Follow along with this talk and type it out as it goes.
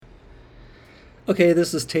Okay,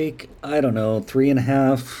 this is take, I don't know, three and a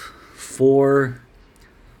half, four,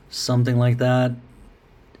 something like that.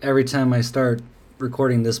 Every time I start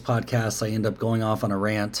recording this podcast, I end up going off on a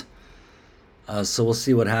rant. So we'll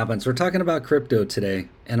see what happens. We're talking about crypto today,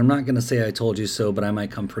 and I'm not going to say I told you so, but I might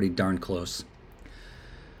come pretty darn close.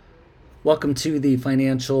 Welcome to the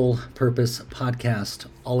Financial Purpose Podcast.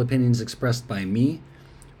 All opinions expressed by me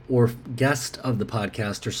or guest of the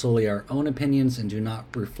podcast are solely our own opinions and do not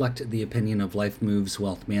reflect the opinion of Life Moves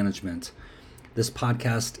Wealth Management. This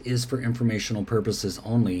podcast is for informational purposes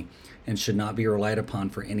only and should not be relied upon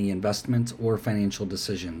for any investment or financial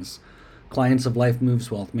decisions. Clients of Life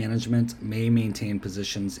Moves Wealth Management may maintain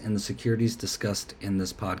positions in the securities discussed in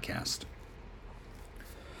this podcast.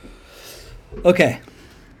 Okay,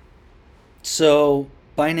 so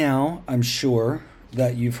by now I'm sure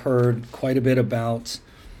that you've heard quite a bit about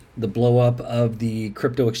the blow up of the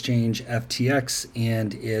crypto exchange FTX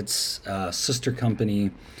and its sister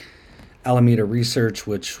company Alameda Research,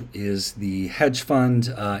 which is the hedge fund,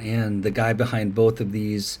 and the guy behind both of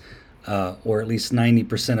these, or at least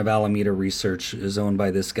 90% of Alameda Research, is owned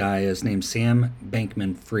by this guy. His name's Sam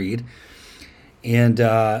Bankman Fried. And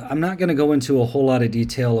I'm not going to go into a whole lot of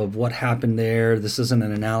detail of what happened there. This isn't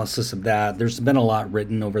an analysis of that. There's been a lot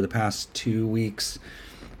written over the past 2 weeks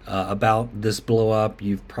about this blow up.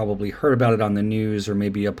 You've probably heard about it on the news or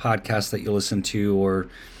maybe a podcast that you listen to or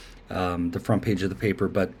the front page of the paper.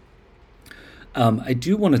 But I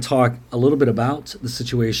do want to talk a little bit about the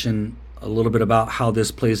situation, a little bit about how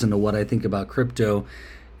this plays into what I think about crypto,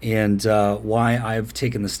 and why I've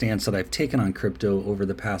taken the stance that I've taken on crypto over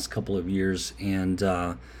the past couple of years. And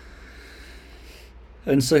so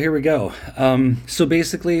here we go. So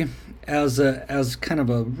basically, as kind of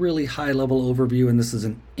a really high level overview, and this is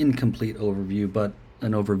an incomplete overview, but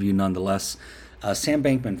an overview nonetheless. Sam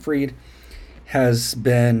Bankman-Fried has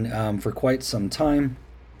been for quite some time.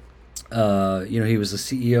 He was the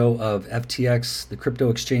CEO of FTX, the crypto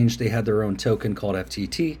exchange. They had their own token called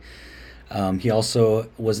FTT. He also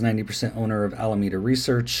was 90% owner of Alameda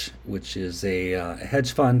Research, which is a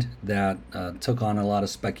hedge fund that took on a lot of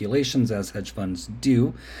speculations, as hedge funds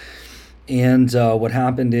do. And what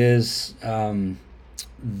happened is there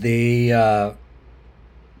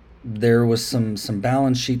was some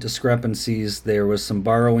balance sheet discrepancies. There was some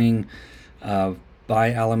borrowing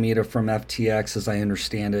by Alameda from FTX, as I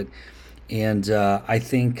understand it. And I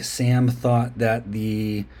think Sam thought that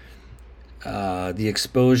the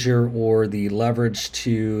exposure or the leverage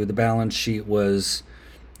to the balance sheet was,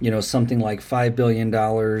 something like $5 billion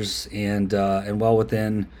and well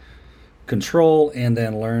within control, and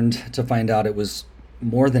then learned to find out it was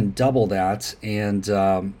more than double that, and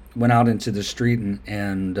went out into the street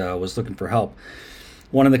and was looking for help.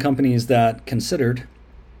 One of the companies that considered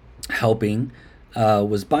helping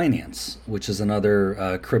was Binance, which is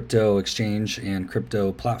another crypto exchange and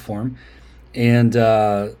crypto platform. And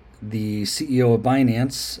the CEO of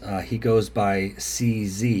Binance, he goes by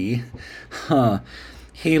CZ.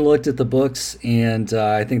 He looked at the books, and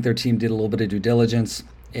I think their team did a little bit of due diligence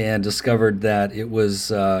and discovered that it was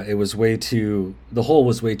the hole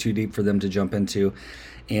was way too deep for them to jump into.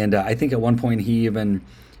 And I think at one point he even,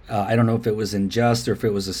 I don't know if it was in jest or if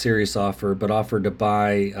it was a serious offer, but offered to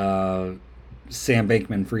buy Sam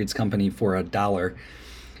Bankman-Fried's company for $1.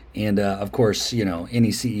 And of course,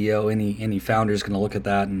 any CEO, any founder is going to look at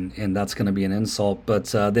that, and that's going to be an insult. But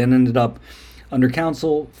then ended up under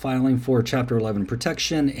counsel filing for Chapter 11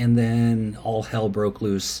 protection, and then all hell broke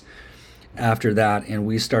loose after that, and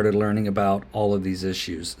we started learning about all of these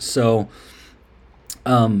issues. So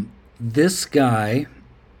this guy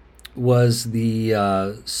was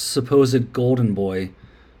the supposed golden boy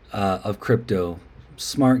of crypto.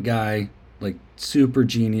 Smart guy, like super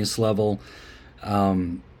genius level,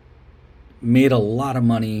 made a lot of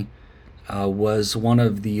money, was one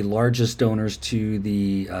of the largest donors to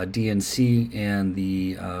the DNC and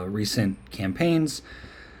the recent campaigns.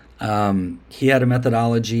 He had a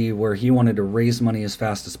methodology where he wanted to raise money as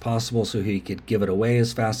fast as possible so he could give it away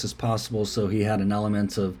as fast as possible. So he had an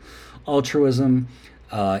element of altruism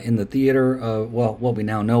in the theater, what we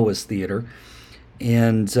now know as theater.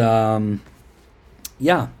 And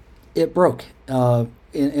it broke.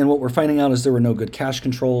 And what we're finding out is there were no good cash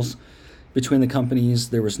controls between the companies.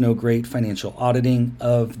 There was no great financial auditing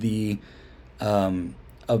of the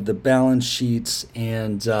balance sheets,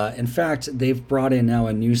 and in fact, they've brought in now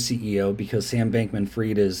a new CEO because Sam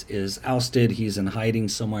Bankman-Fried is ousted. He's in hiding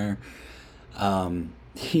somewhere.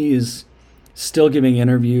 He's still giving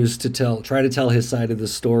interviews to try to tell his side of the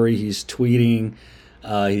story. He's tweeting,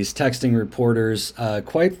 he's texting reporters.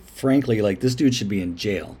 Quite frankly, like, this dude should be in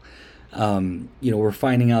jail. We're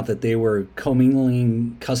finding out that they were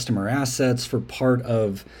commingling customer assets for part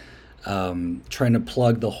of trying to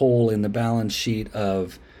plug the hole in the balance sheet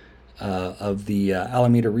of the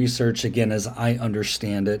Alameda Research. Again, as I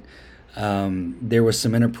understand it, there was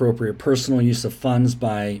some inappropriate personal use of funds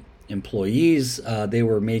by employees. They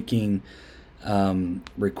were making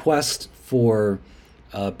requests for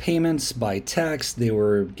payments by text. They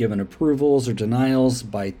were given approvals or denials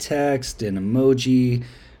by text and emoji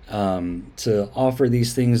to offer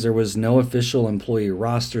these things. There was no official employee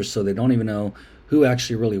roster, so they don't even know who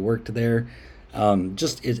actually really worked there.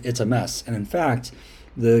 It's a mess. And in fact,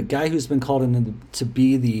 the guy who's been called in to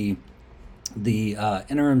be the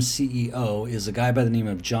interim CEO is a guy by the name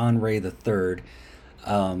of John Ray III.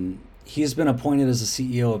 He's been appointed as the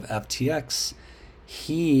CEO of FTX.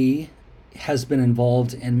 He has been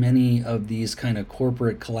involved in many of these kind of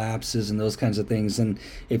corporate collapses and those kinds of things. And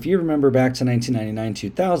if you remember back to 1999,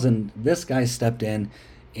 2000, this guy stepped in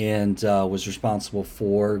and was responsible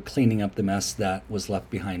for cleaning up the mess that was left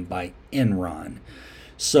behind by Enron.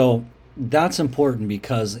 So that's important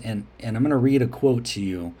because, and I'm going to read a quote to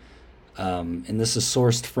you, and this is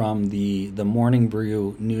sourced from the Morning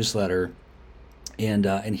Brew newsletter, and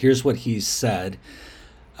here's what he said.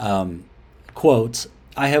 Quote,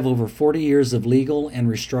 I have over 40 years of legal and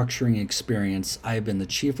restructuring experience. I have been the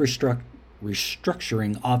chief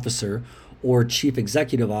restructuring officer or chief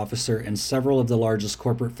executive officer in several of the largest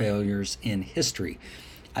corporate failures in history.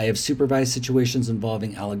 I have supervised situations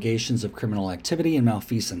involving allegations of criminal activity and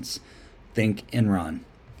malfeasance. Think Enron.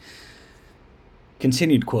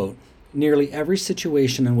 Continued quote, nearly every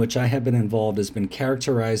situation in which I have been involved has been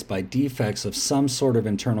characterized by defects of some sort of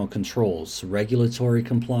internal controls, regulatory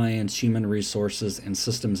compliance, human resources, and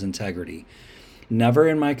systems integrity. Never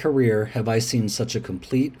in my career have I seen such a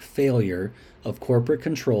complete failure of corporate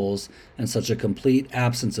controls and such a complete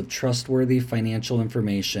absence of trustworthy financial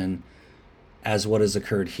information as what has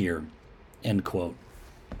occurred here. End quote.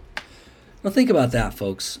 Now think about that,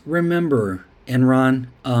 folks. Remember Enron.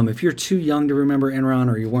 If you're too young to remember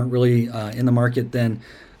Enron or you weren't really in the market then,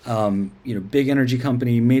 big energy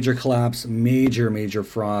company, major collapse, major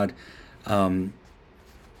fraud.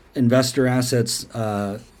 Investor assets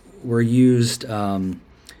were used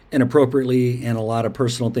inappropriately, and a lot of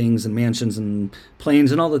personal things and mansions and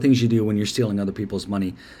planes and all the things you do when you're stealing other people's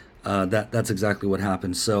money. That's exactly what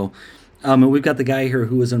happened. So we've got the guy here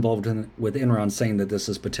who was involved with Enron saying that this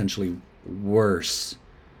is potentially worse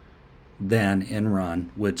than Enron,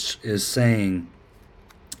 which is saying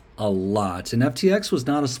a lot. And FTX was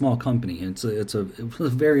not a small company. It was a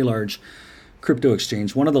very large crypto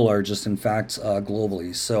exchange, one of the largest, in fact,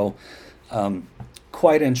 globally. So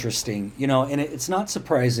quite interesting, and it's not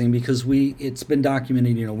surprising because it's been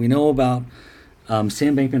documented. We know about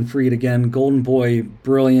Sam Bankman-Fried, again, golden boy,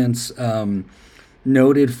 brilliance,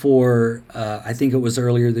 noted for, I think it was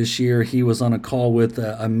earlier this year, he was on a call with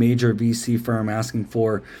a major VC firm asking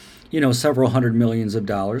for, several hundred millions of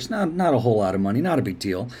dollars, not a whole lot of money, not a big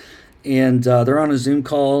deal. And they're on a Zoom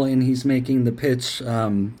call, and he's making the pitch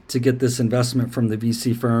to get this investment from the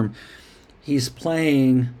VC firm. He's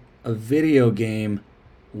playing a video game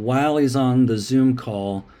while he's on the Zoom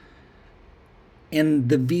call, and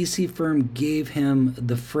the VC firm gave him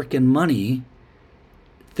the frickin' money,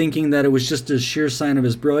 thinking that it was just a sheer sign of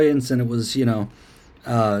his brilliance, and it was,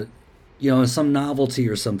 some novelty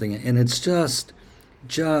or something. And it's just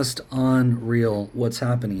unreal what's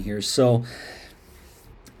happening here. So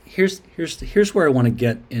here's where I want to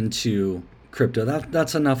get into crypto.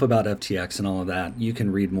 That's enough about FTX and all of that. You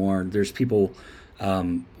can read more. There's people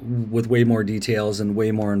with way more details and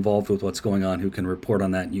way more involved with what's going on who can report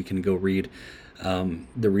on that. You can go read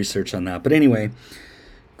the research on that. But anyway,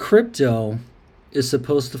 crypto is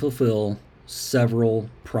supposed to fulfill several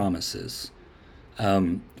promises.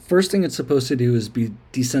 First thing it's supposed to do is be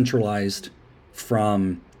decentralized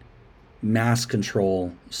from mass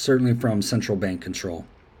control, certainly from central bank control.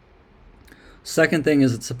 Second thing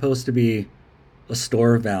is it's supposed to be a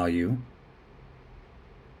store of value.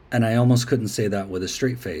 And I almost couldn't say that with a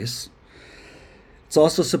straight face. It's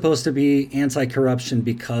also supposed to be anti-corruption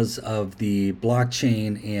because of the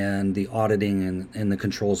blockchain and the auditing and the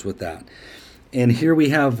controls with that. And here we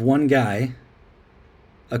have one guy,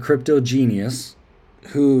 a crypto genius,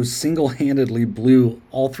 who single-handedly blew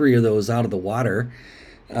all three of those out of the water.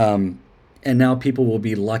 And now people will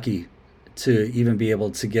be lucky to even be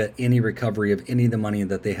able to get any recovery of any of the money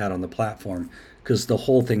that they had on the platform because the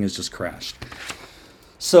whole thing has just crashed.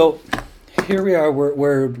 So here we are,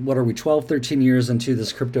 we're what are we, 12, 13 years into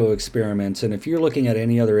this crypto experiment. And if you're looking at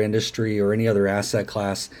any other industry or any other asset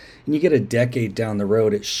class and you get a decade down the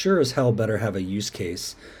road, it sure as hell better have a use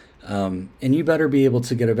case. And you better be able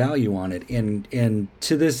to get a value on it. And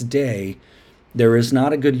to this day, there is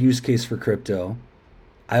not a good use case for crypto.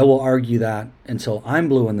 I will argue that until I'm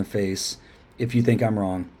blue in the face if you think I'm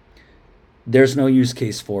wrong. There's no use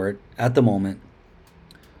case for it at the moment.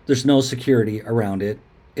 There's no security around it.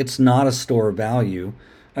 It's not a store of value.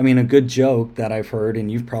 I mean, a good joke that I've heard, and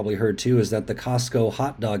you've probably heard too, is that the Costco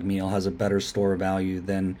hot dog meal has a better store of value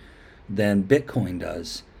than Bitcoin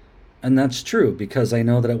does. And that's true because I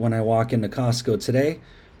know that when I walk into Costco today,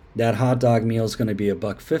 that hot dog meal is going to be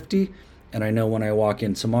 $1.50, and I know when I walk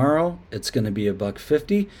in tomorrow, it's going to be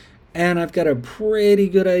 $1.50, and I've got a pretty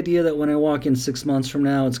good idea that when I walk in 6 months from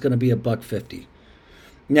now, it's going to be $1.50.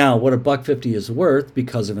 Now, what $1.50 is worth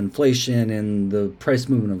because of inflation and the price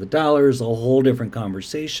movement of the dollar is a whole different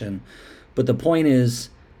conversation. But the point is,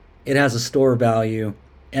 it has a store value,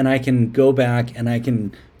 and I can go back and I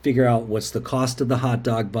can figure out what's the cost of the hot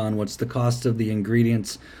dog bun, what's the cost of the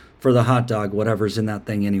ingredients for the hot dog, whatever's in that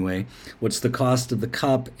thing anyway, what's the cost of the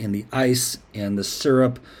cup and the ice and the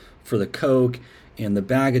syrup for the Coke and the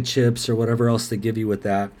bag of chips or whatever else they give you with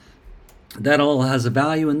that. That all has a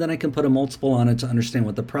value, and then I can put a multiple on it to understand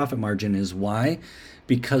what the profit margin is. Why?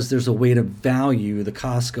 Because there's a way to value the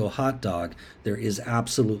Costco hot dog. There is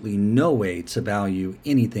absolutely no way to value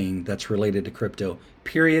anything that's related to crypto,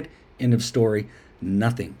 period. End of story.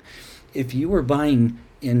 Nothing. If you were buying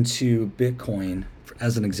into Bitcoin,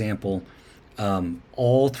 as an example,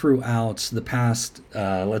 all throughout the past,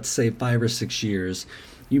 let's say 5 or 6 years,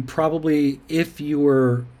 you probably, if you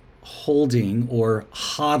were holding or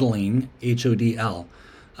hodling, HODL,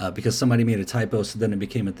 because somebody made a typo, so then it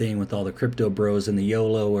became a thing with all the crypto bros and the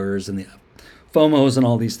YOLOers and the FOMOs and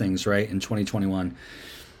all these things, right, in 2021.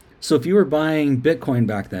 So if you were buying Bitcoin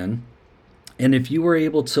back then, and if you were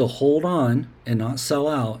able to hold on and not sell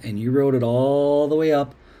out, and you rode it all the way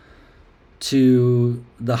up to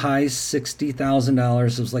the high $60,000,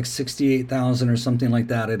 it was like 68,000 or something like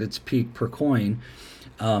that at its peak per coin,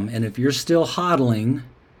 and if you're still hodling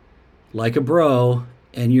like a bro,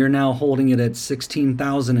 and you're now holding it at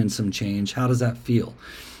 16,000 and some change, how does that feel?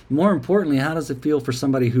 More importantly, how does it feel for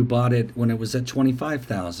somebody who bought it when it was at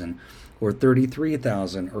 25,000 or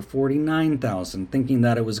 33,000 or 49,000, thinking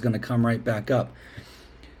that it was going to come right back up?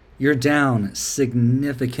 You're down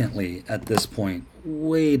significantly at this point,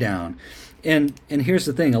 way down. And here's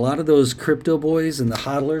the thing, a lot of those crypto boys and the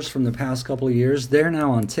hodlers from the past couple of years, they're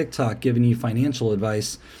now on TikTok giving you financial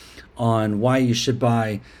advice on why you should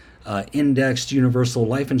buy indexed universal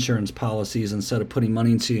life insurance policies instead of putting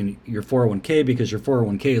money into your 401k, because your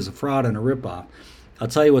 401k is a fraud and a ripoff. I'll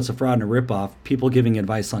tell you what's a fraud and a ripoff. People giving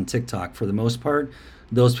advice on TikTok, for the most part,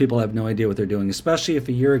 those people have no idea what they're doing, especially if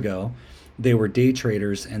a year ago they were day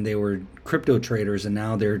traders and they were crypto traders, and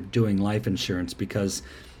now they're doing life insurance because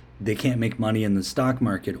they can't make money in the stock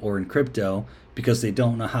market or in crypto because they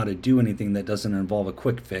don't know how to do anything that doesn't involve a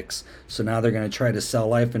quick fix. So now they're going to try to sell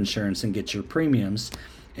life insurance and get your premiums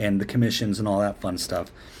and the commissions and all that fun stuff.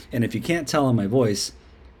 And if you can't tell on my voice,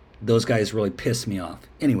 those guys really piss me off.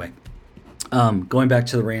 Anyway, going back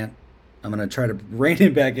to the rant, I'm going to try to rein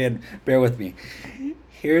it back in. Bear with me.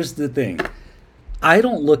 Here's the thing. I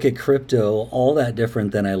don't look at crypto all that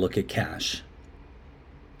different than I look at cash,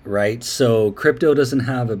 right? So crypto doesn't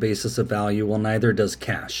have a basis of value. Well, neither does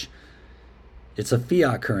cash. It's a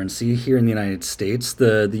fiat currency here in the United States.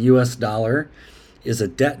 The US dollar is a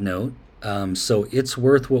debt note. So it's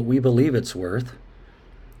worth what we believe it's worth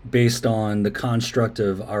based on the construct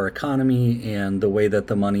of our economy and the way that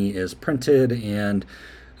the money is printed and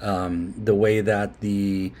the way that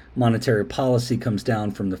the monetary policy comes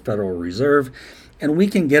down from the Federal Reserve. And we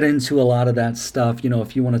can get into a lot of that stuff,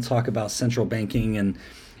 if you want to talk about central banking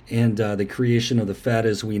and the creation of the Fed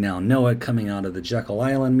as we now know it, coming out of the Jekyll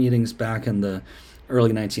Island meetings back in the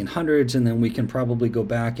early 1900s, and then we can probably go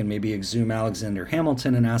back and maybe exhume Alexander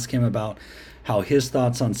Hamilton and ask him about how his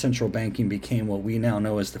thoughts on central banking became what we now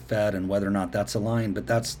know as the Fed and whether or not that's aligned, but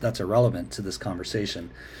that's irrelevant to this conversation.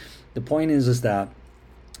 The point is that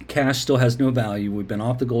cash still has no value. We've been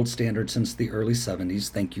off the gold standard since the early 70s.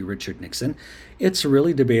 Thank you, Richard Nixon. It's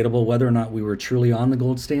really debatable whether or not we were truly on the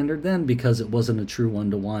gold standard then, because it wasn't a true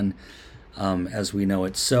one-to-one as we know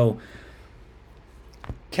it. So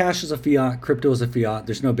cash is a fiat, crypto is a fiat.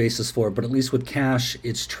 There's no basis for it, but at least with cash,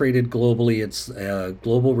 it's traded globally. It's a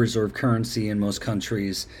global reserve currency in most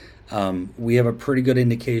countries. We have a pretty good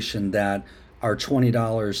indication that our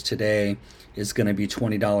 $20 today is going to be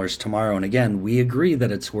 $20 tomorrow. And again, we agree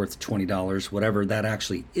that it's worth $20, whatever that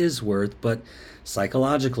actually is worth, but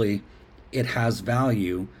psychologically, it has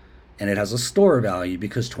value and it has a store value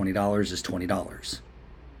because $20 is $20.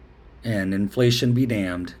 And inflation be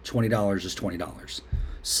damned, $20 is $20.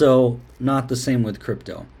 So not the same with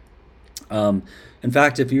crypto. Um, in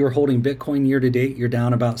fact, if you're holding Bitcoin year to date, you're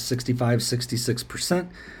down about 65, 66%.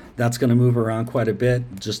 That's going to move around quite a bit.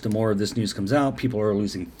 Just the more of this news comes out, people are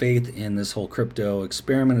losing faith in this whole crypto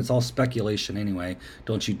experiment. It's all speculation anyway.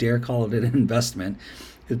 Don't you dare call it an investment.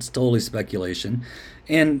 It's totally speculation.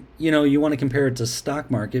 And, you want to compare it to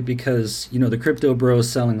stock market because, the crypto bros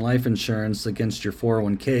selling life insurance against your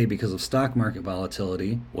 401k because of stock market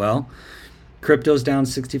volatility. Well, crypto's down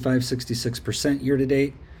 65, 66% year to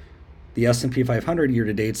date. The S&P 500 year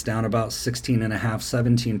to date's down about 16.5,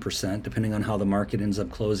 17%, depending on how the market ends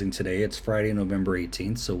up closing today. It's Friday, November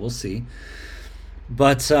 18th, so we'll see.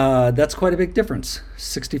 But that's quite a big difference.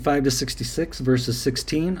 65 to 66 versus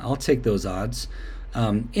 16. I'll take those odds.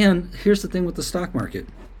 And here's the thing with the stock market.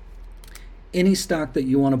 Any stock that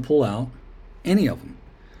you want to pull out, any of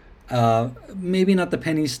them, maybe not the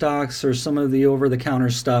penny stocks or some of the over-the-counter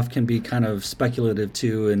stuff can be kind of speculative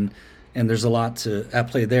too, and there's a lot at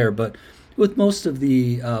play there. But with most of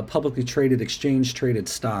the publicly traded, exchange-traded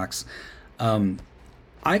stocks,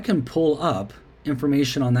 I can pull up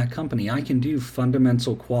information on that company. I can do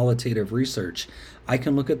fundamental qualitative research. I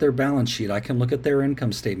can look at their balance sheet. I can look at their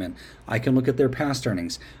income statement. I can look at their past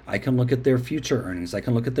earnings. I can look at their future earnings. I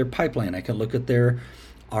can look at their pipeline. I can look at their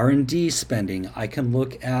R&D spending. I can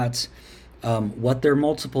look at what their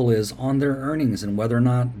multiple is on their earnings and whether or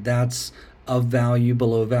not that's of value,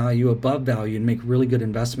 below value, above value, and make really good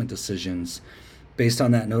investment decisions based on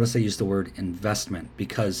that. Notice I used the word investment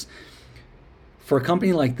because for a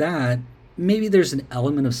company like that, maybe there's an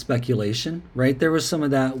element of speculation, right? There was some of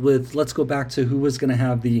that with, let's go back to who was going to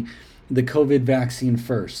have the COVID vaccine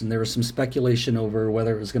first. And there was some speculation over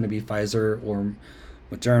whether it was going to be Pfizer or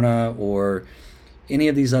Moderna or any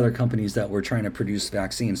of these other companies that were trying to produce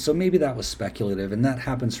vaccines. So maybe that was speculative, and that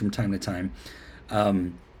happens from time to time.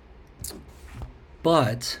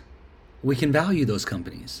 But we can value those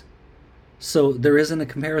companies. So there isn't a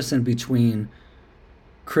comparison between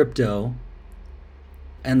crypto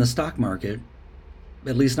and the stock market,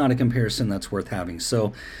 at least not a comparison that's worth having.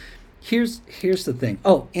 So here's the thing.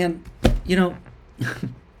 Oh, and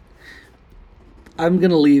I'm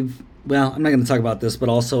going to leave, well, I'm not going to talk about this, but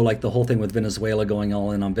also like the whole thing with Venezuela going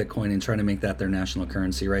all in on Bitcoin and trying to make that their national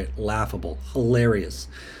currency, right? Laughable, hilarious.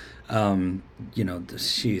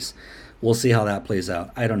 Jeez. We'll see how that plays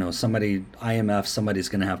out. I don't know. Somebody's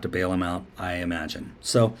going to have to bail him out, I imagine.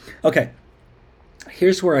 So, okay.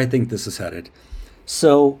 Here's where I think this is headed.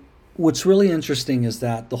 So, what's really interesting is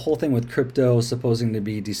that the whole thing with crypto supposing to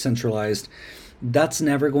be decentralized, that's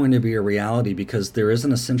never going to be a reality because there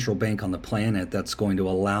isn't a central bank on the planet that's going to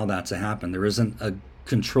allow that to happen. There isn't a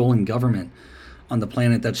controlling government on the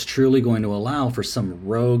planet that's truly going to allow for some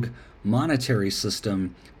rogue monetary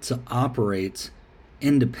system to operate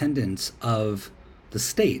independent of the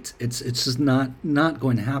state. It's just not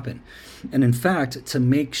going to happen. And in fact, to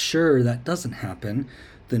make sure that doesn't happen,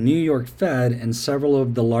 the New York Fed and several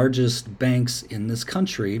of the largest banks in this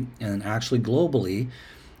country and actually globally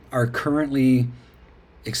are currently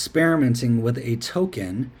experimenting with a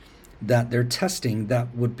token that they're testing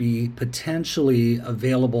that would be potentially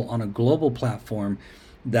available on a global platform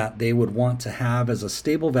that they would want to have as a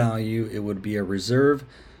stable value. It would be a reserve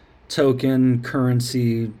token,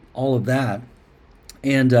 currency, all of that.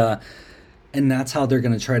 And that's how they're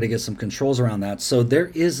going to try to get some controls around that. So there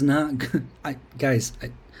is not, I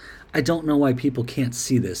don't know why people can't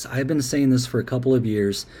see this. I've been saying this for a couple of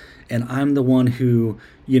years, and I'm the one who,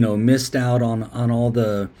 missed out on all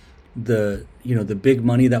the big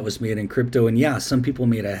money that was made in crypto. And yeah, some people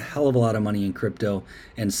made a hell of a lot of money in crypto,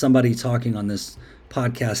 and somebody talking on this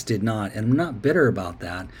podcast did not. And I'm not bitter about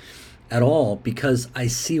that at all because I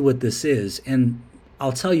see what this is. And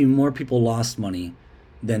I'll tell you, more people lost money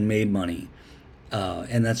than made money.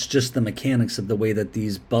 And that's just the mechanics of the way that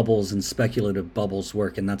these bubbles and speculative bubbles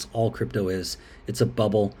work. And that's all crypto is. It's a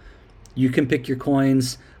bubble. You can pick your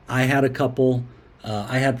coins. I had a couple.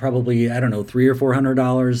 I had probably, $300 or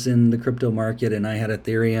 $400 in the crypto market, and I had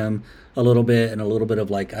Ethereum a little bit and a little bit of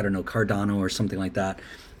Cardano or something like that.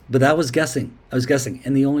 But that was guessing. I was guessing.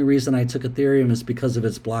 And the only reason I took Ethereum is because of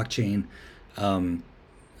its blockchain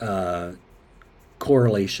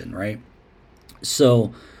correlation, right?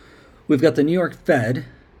 So we've got the New York Fed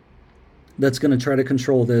that's going to try to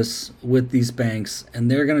control this with these banks,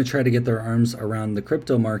 and they're going to try to get their arms around the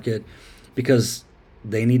crypto market because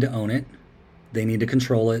they need to own it. They need to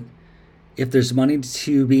control it. If there's money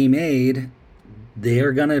to be made,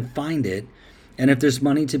 they're going to find it. And if there's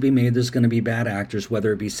money to be made, there's going to be bad actors,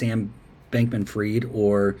 whether it be Sam Bankman-Fried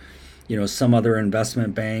or, some other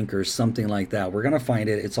investment bank or something like that. We're going to find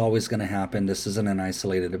it. It's always going to happen. This isn't an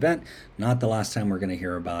isolated event. Not the last time we're going to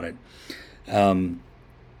hear about it.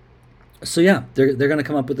 So yeah, they're going to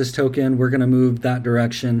come up with this token. We're going to move that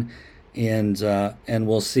direction, and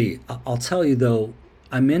we'll see. I'll tell you though,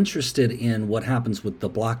 I'm interested in what happens with the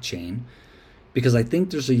blockchain because I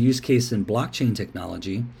think there's a use case in blockchain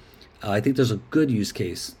technology. I think there's a good use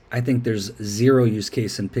case. I think there's zero use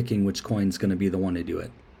case in picking which coin's going to be the one to do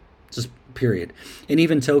it. Just period. And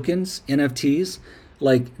even tokens, NFTs,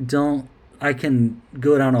 like I can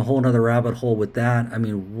go down a whole nother rabbit hole with that. I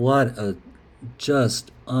mean, what a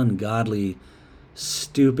just ungodly,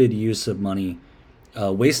 stupid use of money,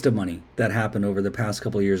 waste of money that happened over the past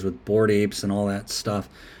couple of years with Bored Apes and all that stuff.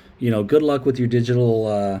 Good luck with your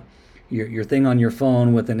digital, your thing on your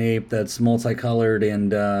phone with an ape that's multicolored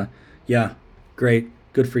and yeah, great,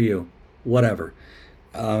 good for you, whatever.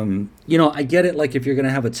 I get it. Like if you're going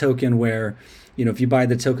to have a token where, if you buy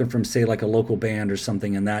the token from say like a local band or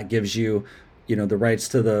something, and that gives you, the rights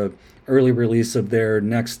to the early release of their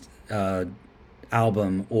next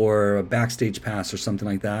album or a backstage pass or something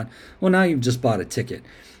like that. Well, now you've just bought a ticket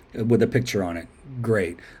with a picture on it.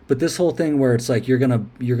 Great. But this whole thing where it's like you're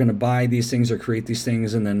gonna buy these things or create these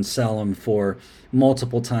things and then sell them for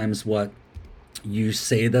multiple times what you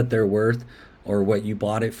say that they're worth or what you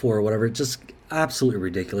bought it for or whatever, just absolutely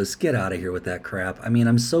ridiculous. Get out of here with that crap. I mean,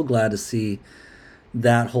 I'm so glad to see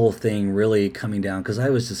that whole thing really coming down because I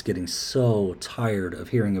was just getting so tired of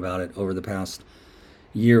hearing about it over the past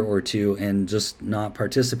year or two and just not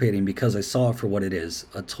participating because I saw it for what it is,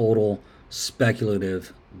 a total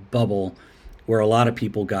speculative bubble where a lot of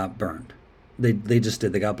people got burned. They just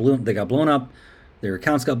did. They got blown up. Their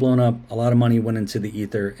accounts got blown up. A lot of money went into the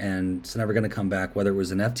ether and it's never going to come back, whether it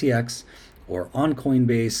was an FTX or on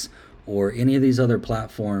Coinbase or any of these other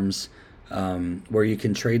platforms where you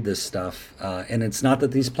can trade this stuff. And it's not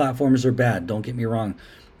that these platforms are bad. Don't get me wrong.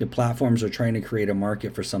 The platforms are trying to create a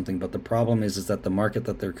market for something, but the problem is that the market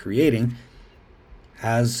that they're creating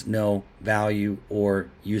has no value or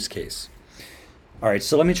use case. All right,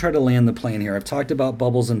 so let me try to land the plane here. I've talked about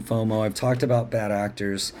bubbles and FOMO. I've talked about bad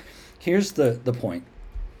actors. Here's the point.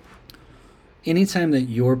 Anytime that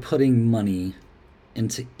you're putting money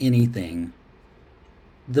into anything,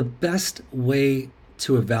 the best way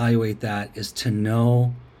to evaluate that is to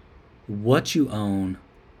know what you own,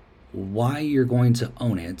 why you're going to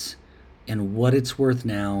own it, and what it's worth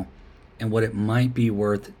now and what it might be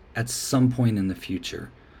worth at some point in the future.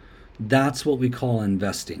 That's what we call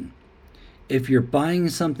investing. If you're buying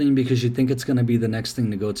something because you think it's going to be the next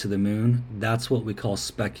thing to go to the moon, that's what we call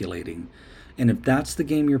speculating. And if that's the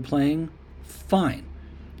game you're playing, fine.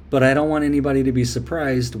 But I don't want anybody to be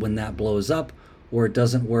surprised when that blows up or it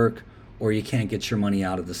doesn't work or you can't get your money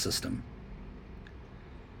out of the system.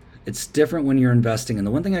 It's different when you're investing. And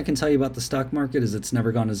the one thing I can tell you about the stock market is it's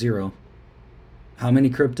never gone to zero. How many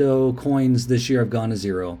crypto coins this year have gone to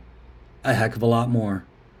zero? A heck of a lot more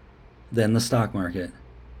than the stock market.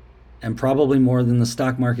 And probably more than the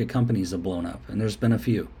stock market companies have blown up. And there's been a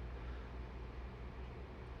few.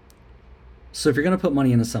 So if you're going to put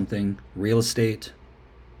money into something, real estate,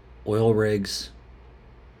 oil rigs,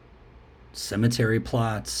 cemetery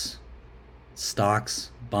plots,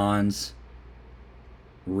 stocks, bonds,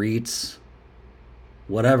 REITs,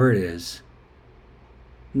 whatever it is,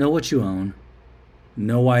 know what you own,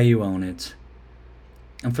 know why you own it,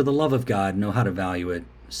 and for the love of God, know how to value it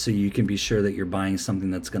so you can be sure that you're buying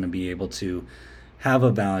something that's going to be able to have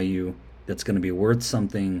a value, that's going to be worth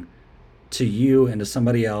something to you and to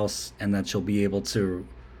somebody else, and that you'll be able to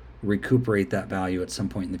recuperate that value at some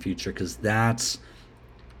point in the future, because that's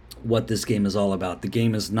what this game is all about. The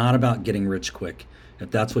game is not about getting rich quick.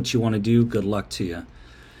 If that's what you want to do, good luck to you.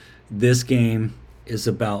 This game is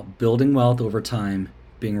about building wealth over time,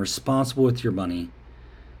 being responsible with your money,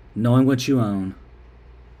 knowing what you own,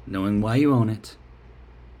 knowing why you own it,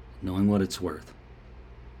 knowing what it's worth.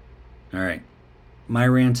 All right, my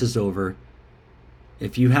rant is over.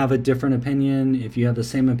 If you have a different opinion, if you have the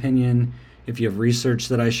same opinion, if you have research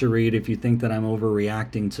that I should read, if you think that I'm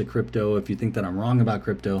overreacting to crypto, if you think that I'm wrong about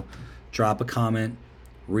crypto, drop a comment,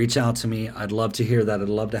 reach out to me. I'd love to hear that. I'd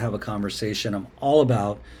love to have a conversation. I'm all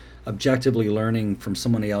about objectively learning from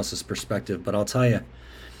somebody else's perspective. But I'll tell you,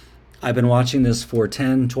 I've been watching this for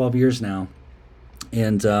 10, 12 years now.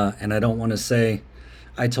 And I don't want to say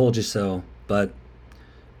I told you so, but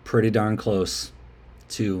pretty darn close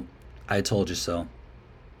to I told you so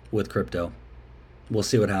with crypto. We'll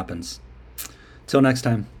see what happens. Till next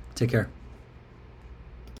time, take care.